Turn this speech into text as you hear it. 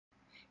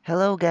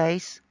Hello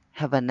guys,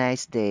 have a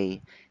nice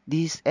day.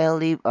 This is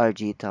Elib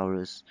RG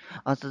Taurus.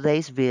 On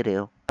today's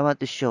video, I want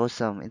to show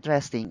some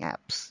interesting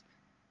apps.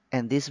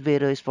 And this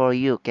video is for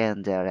you,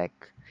 Ken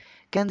Derek.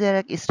 Ken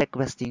Derek is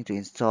requesting to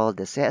install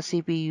the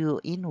Setcpu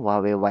in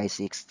Huawei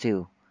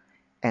Y6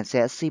 and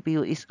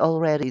Setcpu is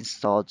already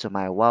installed to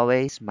my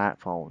Huawei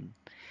smartphone.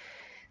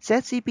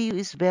 Setcpu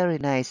is very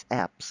nice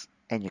apps,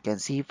 and you can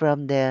see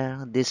from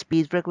there the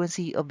speed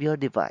frequency of your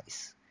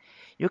device.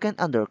 You can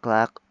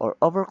underclock or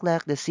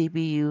overclock the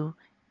CPU,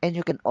 and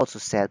you can also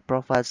set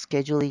profile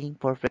scheduling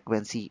for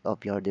frequency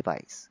of your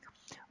device.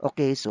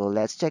 Okay, so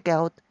let's check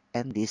out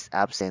and this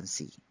apps and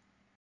see.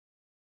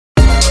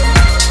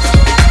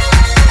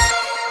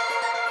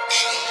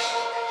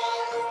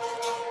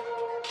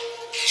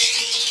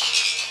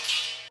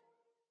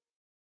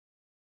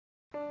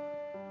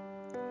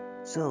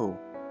 So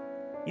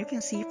you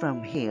can see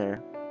from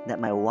here that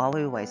my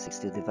Huawei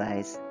Y62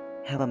 device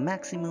have a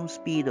maximum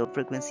speed of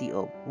frequency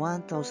of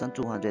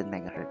 1200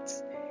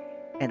 MHz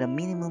and a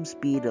minimum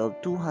speed of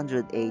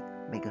 208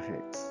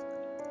 MHz.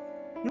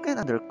 You can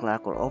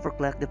underclock or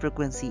overclock the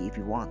frequency if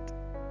you want.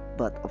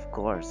 But of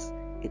course,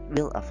 it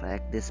will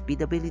affect the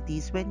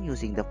speedabilities when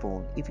using the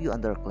phone if you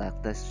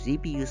underclock the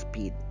CPU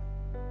speed.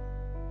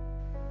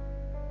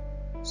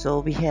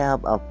 So we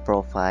have a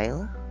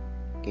profile.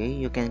 Okay,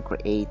 you can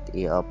create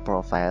a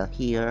profile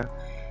here,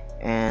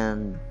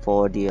 and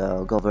for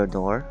the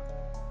governor,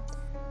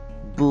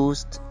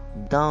 boost,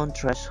 down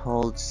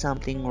threshold,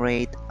 sampling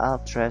rate,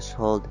 up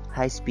threshold,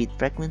 high speed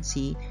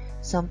frequency,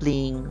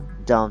 sampling,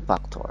 down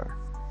factor.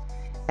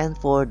 And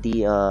for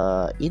the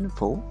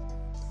info,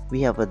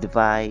 we have a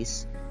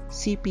device,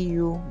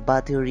 CPU,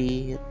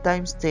 battery,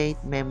 time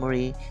state,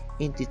 memory,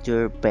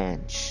 integer,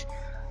 bench.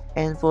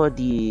 And for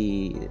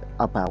the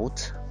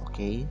about,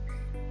 okay,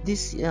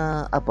 this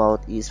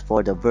about is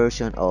for the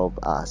version of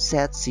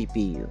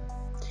Setcpu.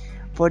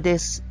 For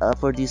this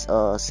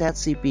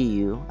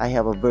Setcpu, I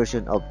have a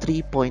version of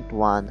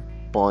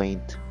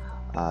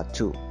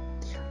 3.1.2.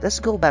 Let's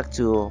go back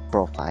to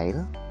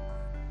profile.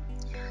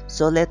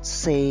 So let's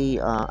say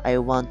I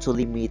want to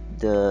limit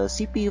the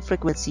CPU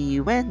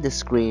frequency when the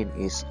screen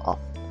is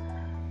off.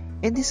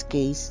 In this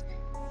case,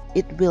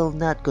 it will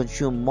not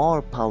consume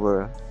more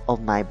power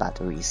of my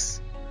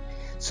batteries.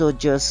 So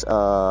just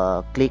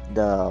click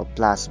the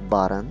plus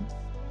button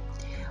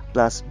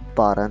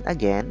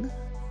again,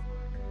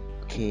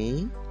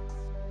 okay,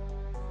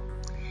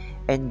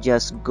 and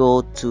just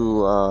go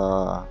to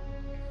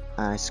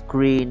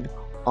screen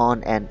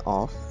on and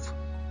off.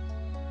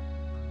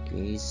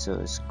 Okay,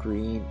 so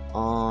screen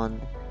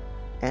on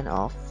and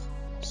off.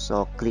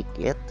 So click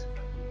it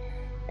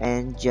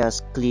and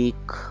just click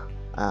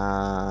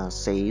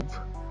save.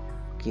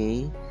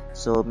 Okay,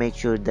 so make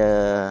sure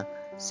the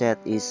set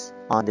is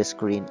on the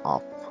screen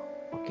off.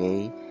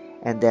 Okay,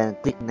 and then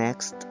click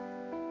next.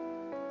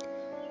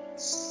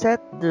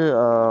 Set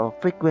the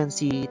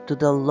frequency to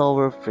the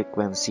lower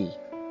frequency.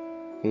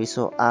 Okay,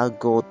 so I'll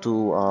go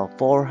to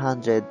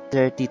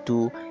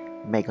 432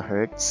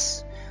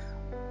 megahertz.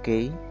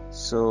 Okay,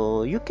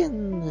 so you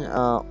can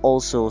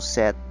also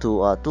set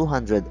to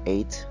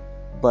 208,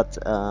 but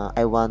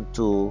I want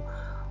to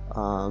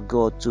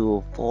go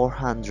to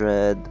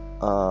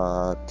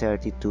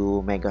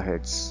 432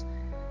 megahertz.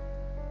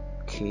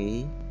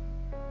 Okay,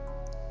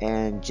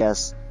 and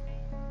just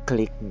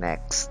click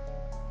next.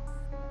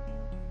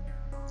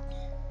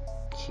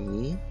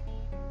 Okay,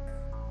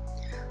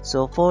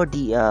 so for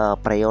the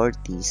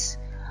priorities,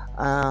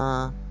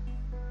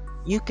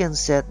 you can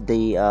set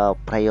the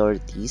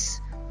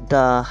priorities.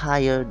 The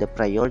higher the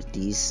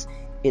priorities,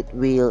 it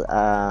will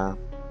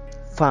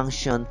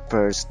function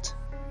first.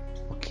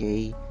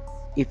 Okay,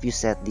 if you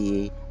set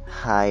the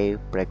high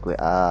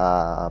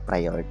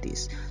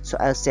priorities. So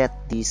I'll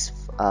set these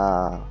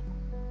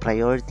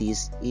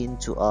priorities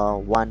into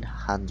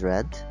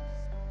 100.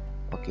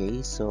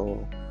 Okay,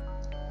 so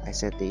I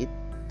set it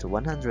to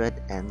 100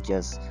 and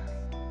just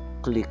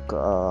click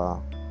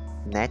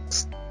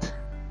next.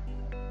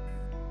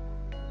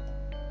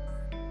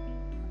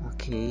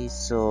 Okay,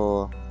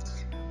 so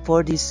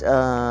for this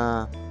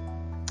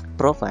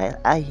profile,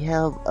 I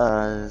have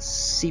a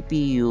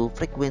CPU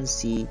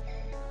frequency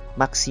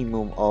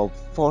maximum of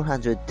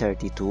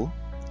 432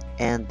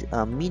 and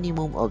a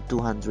minimum of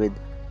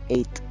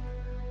 208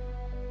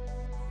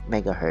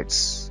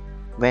 megahertz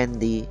when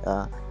the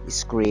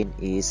screen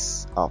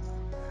is off.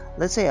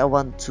 Let's say I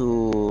want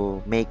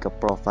to make a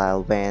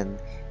profile when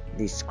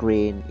the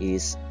screen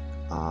is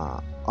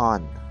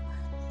on.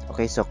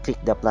 Okay, so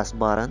click the plus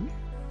button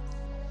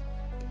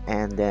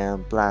and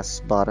then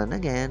plus button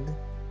again,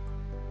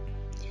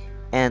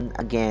 and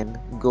again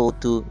go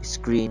to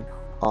screen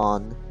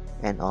on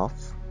and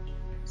off.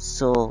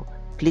 So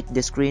click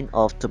the screen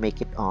off to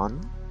make it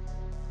on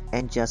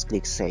and just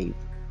click save.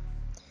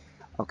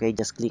 Okay,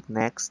 just click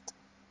next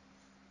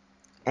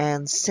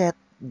and set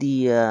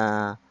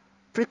the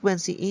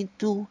frequency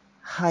into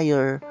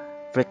higher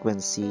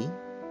frequency,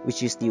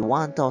 which is the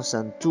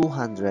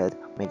 1200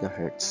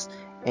 megahertz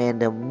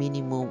and a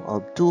minimum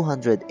of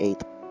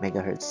 208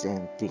 megahertz,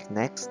 and click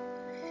next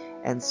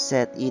and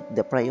set it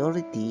the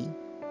priority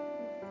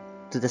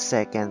to the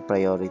second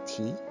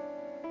priority,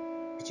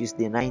 which is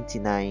the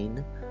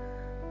 99.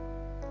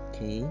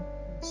 Okay,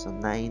 so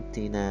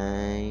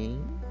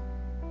 99.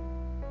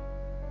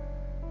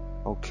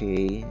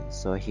 Okay,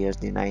 so here's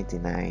the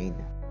 99.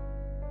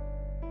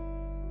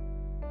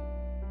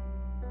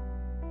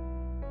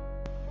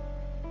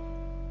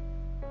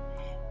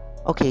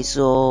 Okay,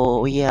 so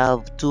we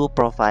have two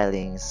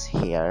profilings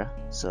here.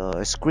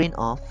 So screen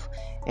off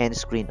and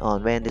screen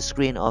on. When the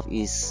screen off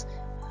is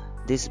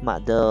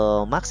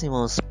the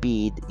maximum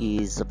speed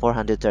is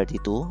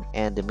 432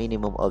 and the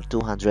minimum of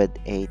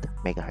 208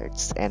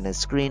 megahertz. And the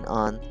screen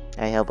on,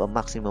 I have a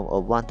maximum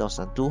of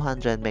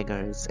 1200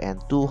 megahertz and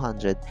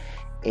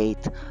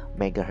 208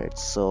 megahertz.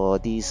 So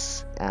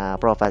this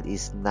profile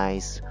is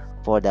nice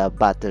for the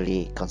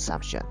battery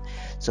consumption.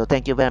 So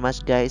thank you very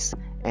much, guys,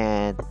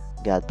 and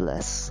God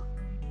bless.